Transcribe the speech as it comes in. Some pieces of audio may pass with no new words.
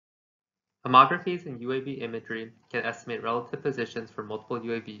Homographies in UAV imagery can estimate relative positions for multiple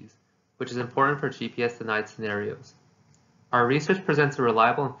UAVs, which is important for GPS-denied scenarios. Our research presents a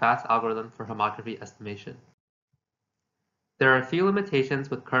reliable and fast algorithm for homography estimation. There are a few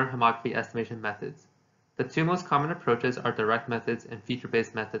limitations with current homography estimation methods. The two most common approaches are direct methods and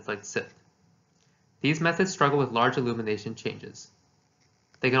feature-based methods like SIFT. These methods struggle with large illumination changes.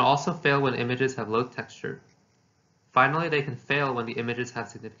 They can also fail when images have low texture. Finally, they can fail when the images have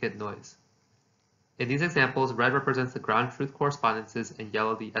significant noise. In these examples, red represents the ground truth correspondences and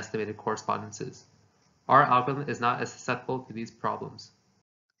yellow the estimated correspondences. Our algorithm is not as susceptible to these problems.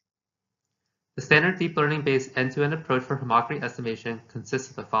 The standard deep learning-based end-to-end approach for homography estimation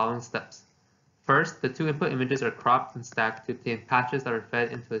consists of the following steps. First, the two input images are cropped and stacked to obtain patches that are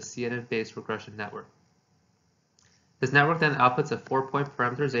fed into a CNN-based regression network. This network then outputs a 4-point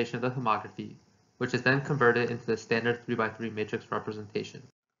parameterization of the homography, which is then converted into the standard 3x3 matrix representation.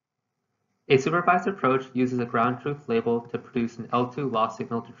 A supervised approach uses a ground truth label to produce an L2 loss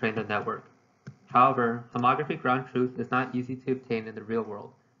signal to train the network. However, homography ground truth is not easy to obtain in the real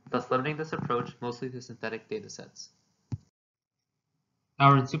world, thus limiting this approach mostly to synthetic datasets.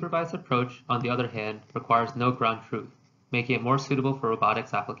 Our unsupervised approach, on the other hand, requires no ground truth, making it more suitable for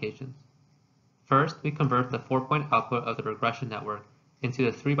robotics applications. First, we convert the 4-point output of the regression network into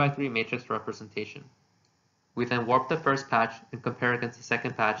the 3x3 matrix representation. We then warp the first patch and compare against the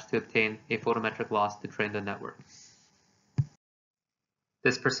second patch to obtain a photometric loss to train the network.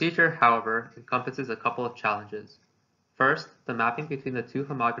 This procedure, however, encompasses a couple of challenges. First, the mapping between the two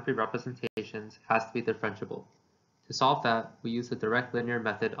homography representations has to be differentiable. To solve that, we use the direct linear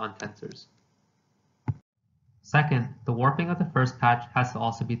method on tensors. Second, the warping of the first patch has to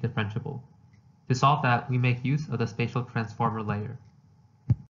also be differentiable. To solve that, we make use of the spatial transformer layer.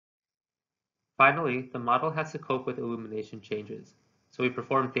 Finally, the model has to cope with illumination changes, so we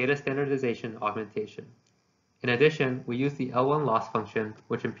perform data standardization augmentation. In addition, we use the L1 loss function,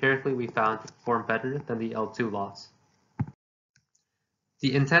 which empirically we found to perform better than the L2 loss.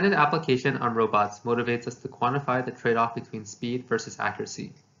 The intended application on robots motivates us to quantify the trade-off between speed versus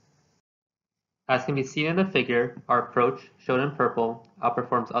accuracy. As can be seen in the figure, our approach, shown in purple,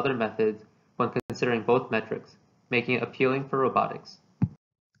 outperforms other methods when considering both metrics, making it appealing for robotics.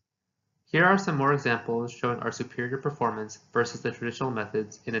 Here are some more examples showing our superior performance versus the traditional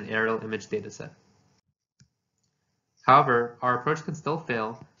methods in an aerial image dataset. However, our approach can still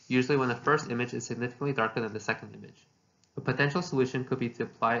fail, usually when the first image is significantly darker than the second image. A potential solution could be to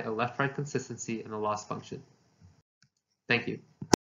apply a left-right consistency in the loss function. Thank you.